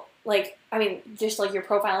single like I mean, just like your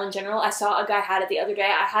profile in general. I saw a guy had it the other day.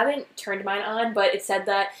 I haven't turned mine on, but it said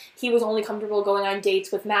that he was only comfortable going on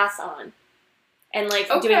dates with masks on. And, like,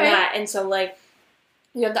 doing that. And so, like,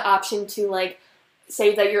 you have the option to, like,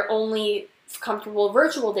 say that you're only comfortable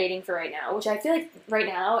virtual dating for right now, which I feel like right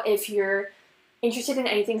now, if you're interested in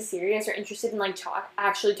anything serious or interested in, like,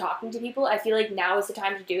 actually talking to people, I feel like now is the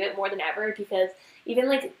time to do it more than ever, because even,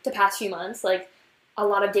 like, the past few months, like, a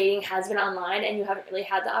lot of dating has been online, and you haven't really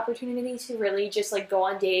had the opportunity to really just, like, go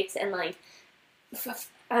on dates and, like,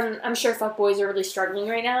 I'm sure fuckboys are really struggling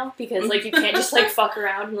right now, because, like, you can't just, like, fuck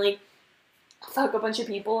around and, like, fuck a bunch of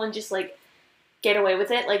people and just, like, get away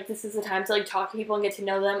with it. Like, this is the time to, like, talk to people and get to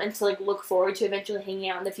know them and to, like, look forward to eventually hanging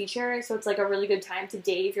out in the future. So it's, like, a really good time to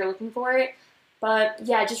date if you're looking for it. But,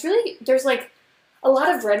 yeah, just really, there's, like, a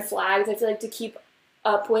lot of red flags I feel like to keep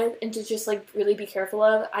up with and to just, like, really be careful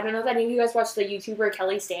of. I don't know if any of you guys watched the YouTuber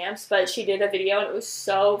Kelly Stamps, but she did a video and it was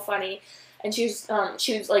so funny. And she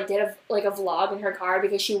was like, did a vlog in her car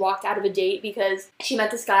because she walked out of a date because she met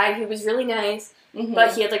this guy who was really nice,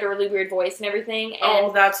 but he had, like, a really weird voice and everything.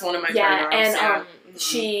 And, that's one of my turn-offs. And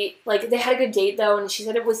she, like, they had a good date, though, and she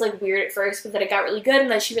said it was, like, weird at first, but then it got really good, and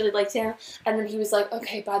then she really liked him. And then he was like,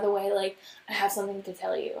 okay, by the way, like, I have something to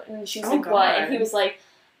tell you. And she was like, God. what? And he was like,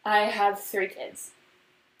 I have 3 kids.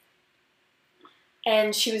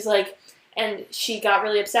 And she was like, and she got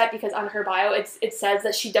really upset because on her bio, it says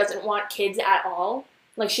that she doesn't want kids at all.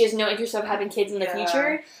 Like, she has no interest of having kids in the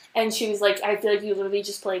future. And she was like, I feel like you literally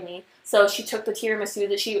just played me. So she took the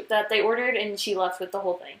tiramisu that they ordered, and she left with the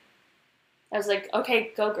whole thing. I was like,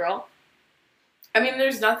 okay, go girl. I mean,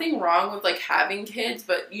 there's nothing wrong with, like, having kids,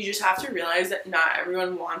 but you just have to realize that not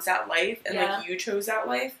everyone wants that life, and, like, you chose that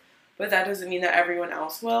life, but that doesn't mean that everyone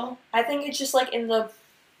else will. I think it's just, like, in the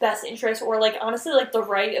best interest, or, like, honestly, like, the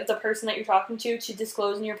right of the person that you're talking to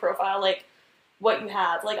disclose in your profile, like, what you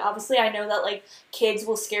have. Like, obviously, I know that, like, kids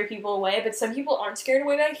will scare people away, but some people aren't scared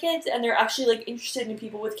away by kids, and they're actually, like, interested in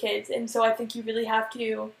people with kids, and so I think you really have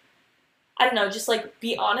to, I don't know, just, like,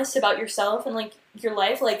 be honest about yourself and, like, your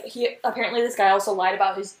life. Like, apparently this guy also lied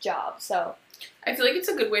about his job, so. I feel like it's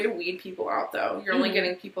a good way to weed people out, though. You're only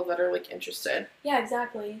getting people that are, like, interested. Yeah,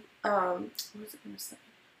 exactly. What was I going to say?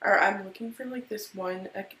 Or I'm looking for, like, this one,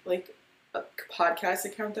 like, a podcast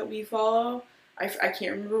account that we follow. I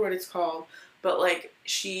can't remember what it's called. But, like,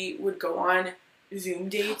 she would go on Zoom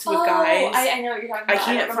dates with guys. I know what you're talking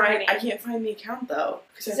about. I can't find the account, though.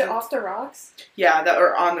 Is it Off the Rocks? Yeah,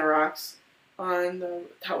 or On the Rocks.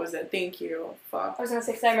 That was it. Thank you. Fuck. I was gonna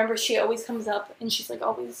say, because I remember she always comes up, and she's, like,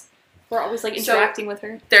 we're always, like, interacting with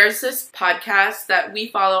her. There's this podcast that we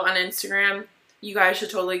follow on Instagram. You guys should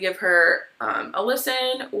totally give her a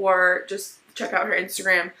listen, or just check out her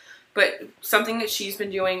Instagram. But something that she's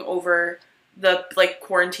been doing over the, like,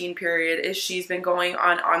 quarantine period is she's been going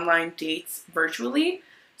on online dates virtually.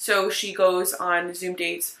 So she goes on Zoom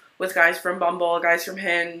dates with guys from Bumble, guys from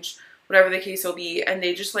Hinge, whatever the case will be, and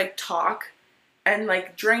they just, like, talk and,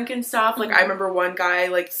 like, drink and stuff. Like, I remember one guy,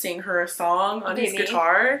 like, sing her a song on his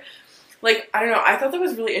guitar. Like, I don't know, I thought that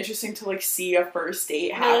was really interesting to, like, see a first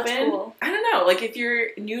date happen. That's cool. I don't know, like, if you're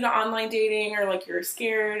new to online dating, or, like, you're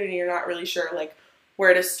scared and you're not really sure, like,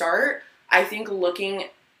 where to start, I think looking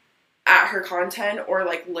at her content or,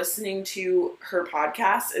 like, listening to her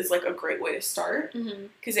podcast is, like, a great way to start,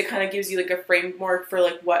 because it kind of gives you, like, a framework for,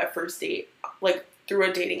 like, what a first date, like, through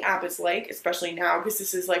a dating app is like, especially now, because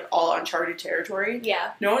this is, like, all uncharted territory.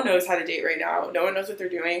 Yeah. No one knows how to date right now. No one knows what they're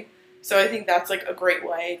doing. So I think that's, like, a great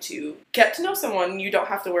way to get to know someone. You don't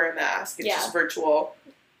have to wear a mask. It's just virtual.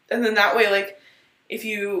 And then that way, like, if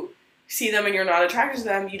you see them and you're not attracted to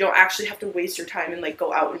them, you don't actually have to waste your time and, like,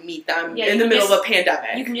 go out and meet them in the middle of a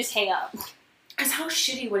pandemic. You can just hang out. Because how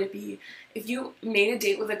shitty would it be if you made a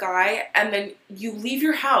date with a guy and then you leave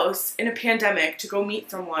your house in a pandemic to go meet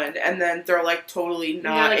someone and then they're, like, totally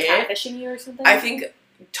not it? Like, catfishing you or something? I think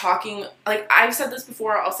talking, like, I've said this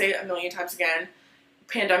before, I'll say it a million times again,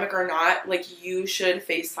 pandemic or not, like, you should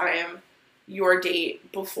FaceTime your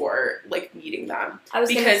date before, like, meeting them.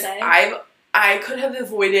 Because I could have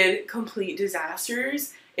avoided complete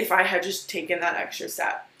disasters if I had just taken that extra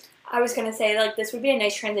step. I was gonna say, like, this would be a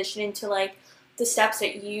nice transition into, like, the steps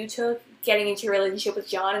that you took getting into your relationship with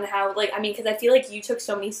John, and how, like, I mean, because I feel like you took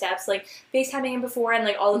so many steps, like, FaceTiming him before, and,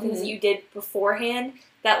 like, all the things that you did beforehand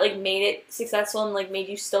that, like, made it successful and, like, made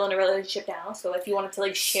you still in a relationship now. So if you wanted to,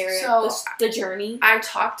 like, share the journey. I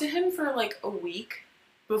talked to him for, like, a week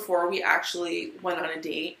before we actually went on a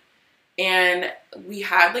date. And we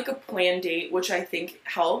had, like, a planned date, which I think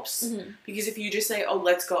helps. Because if you just say, oh,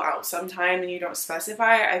 let's go out sometime, and you don't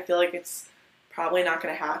specify, I feel like it's probably not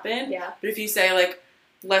going to happen. Yeah. But if you say, like,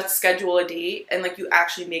 let's schedule a date and, like, you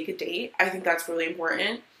actually make a date. I think that's really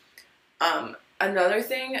important. Another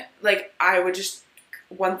thing, like, I would just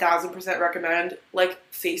 1000% recommend, like,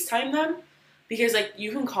 FaceTime them, because, like,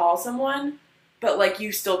 you can call someone, but, like,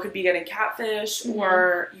 you still could be getting catfish,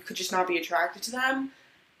 or you could just not be attracted to them.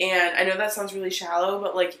 And I know that sounds really shallow,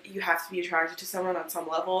 but, like, you have to be attracted to someone on some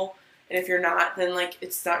level. And if you're not, then, like,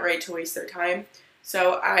 it's not right to waste their time.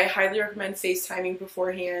 So I highly recommend FaceTiming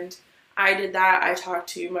beforehand. I did that. I talked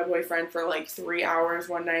to my boyfriend for, like, 3 hours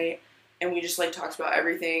one night, and we just, like, talked about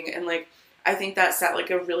everything. And, like, I think that set, like,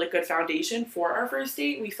 a really good foundation for our first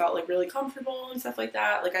date. We felt, like, really comfortable and stuff like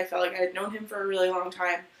that. Like, I felt like I had known him for a really long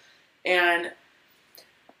time. And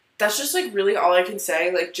that's just, like, really all I can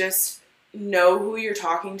say. Like, just know who you're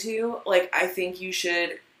talking to. Like, I think you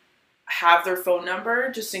should have their phone number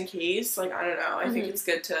just in case. Like, I don't know. I think it's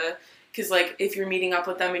good to, because, like, if you're meeting up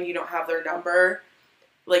with them and you don't have their number,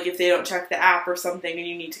 like, if they don't check the app or something and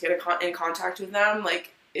you need to get in contact with them,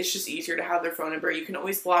 like, it's just easier to have their phone number. You can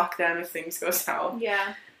always block them if things go south.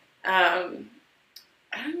 Yeah. I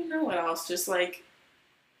don't even know what else. Just, like,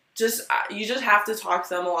 you just have to talk to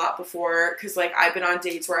them a lot before, because, like, I've been on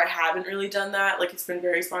dates where I haven't really done that. Like, it's been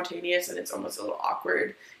very spontaneous, and it's almost a little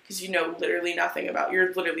awkward, because you know literally nothing about,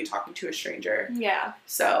 you're literally talking to a stranger. Yeah.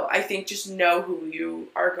 So I think just know who you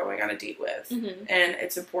are going on a date with, and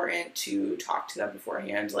it's important to talk to them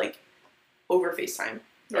beforehand, like, over FaceTime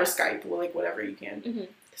or Skype, or, like, whatever you can.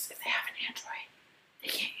 Because if they have an Android, they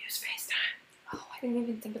can't use FaceTime. Oh, I didn't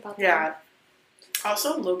even think about that. Yeah.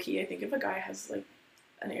 Also, low-key, I think if a guy has, like,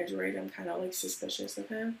 an Android, I'm kind of, like, suspicious of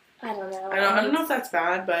him. I don't know. I don't know if that's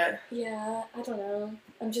bad, but... Yeah, I don't know.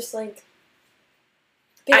 I'm just, like,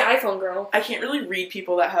 big iPhone girl. I can't really read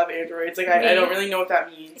people that have Androids. Like, I don't really know what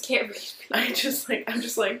that means. I can't read people. I'm just like,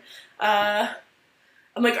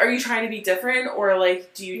 I'm like, are you trying to be different? Or,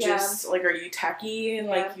 like, do you just, like, are you techie? And,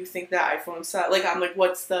 like, you think that iPhone's set? Like, I'm like,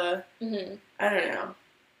 what's the... I don't know.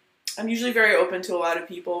 I'm usually very open to a lot of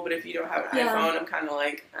people, but if you don't have an iPhone, I'm kind of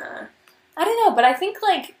like, I don't know, but I think,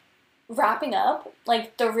 like, wrapping up,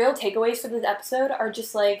 like, the real takeaways for this episode are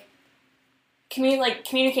just, like,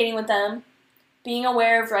 communicating with them, being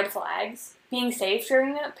aware of red flags, being safe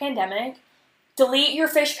during the pandemic, delete your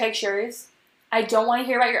fish pictures. I don't want to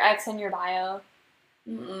hear about your ex in your bio.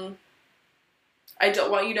 I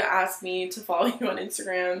don't want you to ask me to follow you on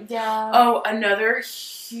Instagram. Yeah. Oh, another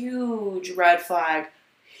huge red flag.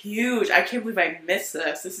 Huge. I can't believe I missed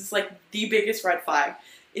this. This is, like, the biggest red flag.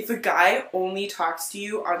 If a guy only talks to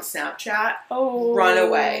you on Snapchat, run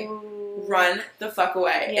away. Run the fuck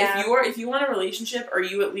away. Yeah. If you want a relationship, or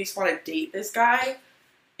you at least want to date this guy,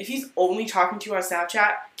 if he's only talking to you on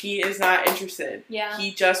Snapchat, he is not interested. Yeah.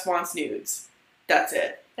 He just wants nudes. That's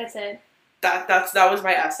it. That's it. That was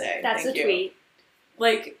my essay. That's Thank the you. tweet.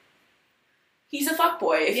 Like, he's a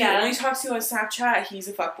fuckboy. If he Yeah. only talks to you on Snapchat, he's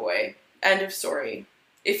a fuckboy. End of story.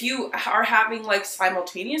 If you are having, like,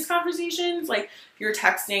 simultaneous conversations, like, if you're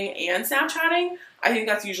texting and Snapchatting, I think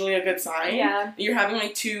that's usually a good sign. Yeah. You're having,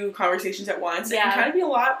 like, 2 conversations at once. It Yeah. can kind of be a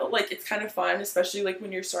lot, but, like, it's kind of fun, especially, like,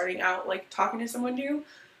 when you're starting out, like, talking to someone new.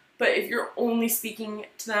 But if you're only speaking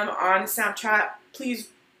to them on Snapchat, please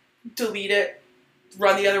delete it.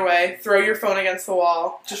 Run the other way. Throw your phone against the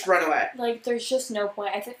wall. Just run away. Like, there's just no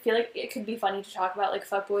point. I feel like it could be funny to talk about, like,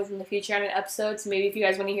 fuckboys in the future on an episode, so maybe if you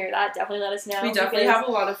guys want to hear that, definitely let us know. We definitely have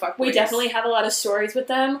a lot of fuckboys. We definitely have a lot of stories with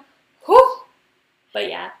them. Whew! But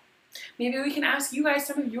yeah. Maybe we can ask you guys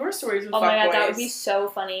some of your stories with fuckboys. Oh my god, that would be so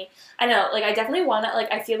funny. I know, like, I definitely want to, like,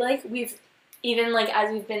 I feel like we've, even, like,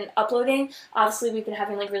 as we've been uploading, obviously we've been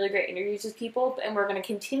having, like, really great interviews with people, and we're going to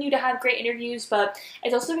continue to have great interviews, but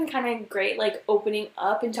it's also been kind of great, like, opening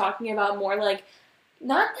up and talking about more, like,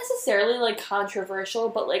 not necessarily, like, controversial,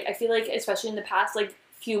 but, like, I feel like, especially in the past, like,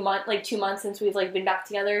 few months, like, 2 months since we've, like, been back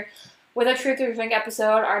together, with our Truth or Drink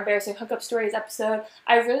episode, our Embarrassing Hookup Stories episode,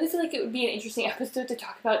 I really feel like it would be an interesting episode to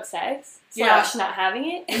talk about sex, / not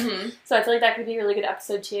having it. So I feel like that could be a really good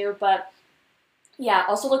episode, too, but... Yeah,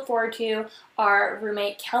 also look forward to our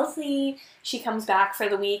roommate, Kelsey. She comes back for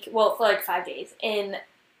the week, well, for like 5 days, in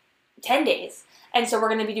 10 days. And so we're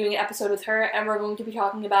going to be doing an episode with her, and we're going to be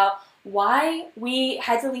talking about why we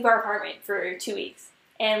had to leave our apartment for 2 weeks.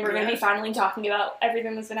 And we're going to be finally talking about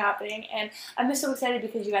everything that's been happening. And I'm just so excited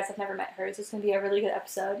because you guys have never met her, so it's going to be a really good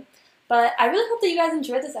episode. But I really hope that you guys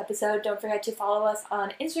enjoyed this episode. Don't forget to follow us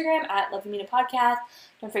on Instagram at Love You Mean It Podcast.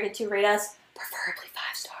 Don't forget to rate us, preferably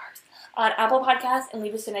 5 stars, on Apple Podcasts, and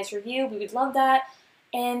leave us a nice review. We would love that.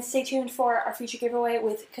 And stay tuned for our future giveaway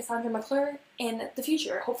with Cassandra McClure in the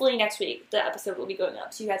future. Hopefully next week the episode will be going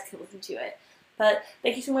up so you guys can listen to it. But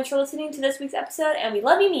thank you so much for listening to this week's episode, and we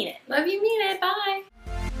love you, mean it. Love you, mean it. Bye.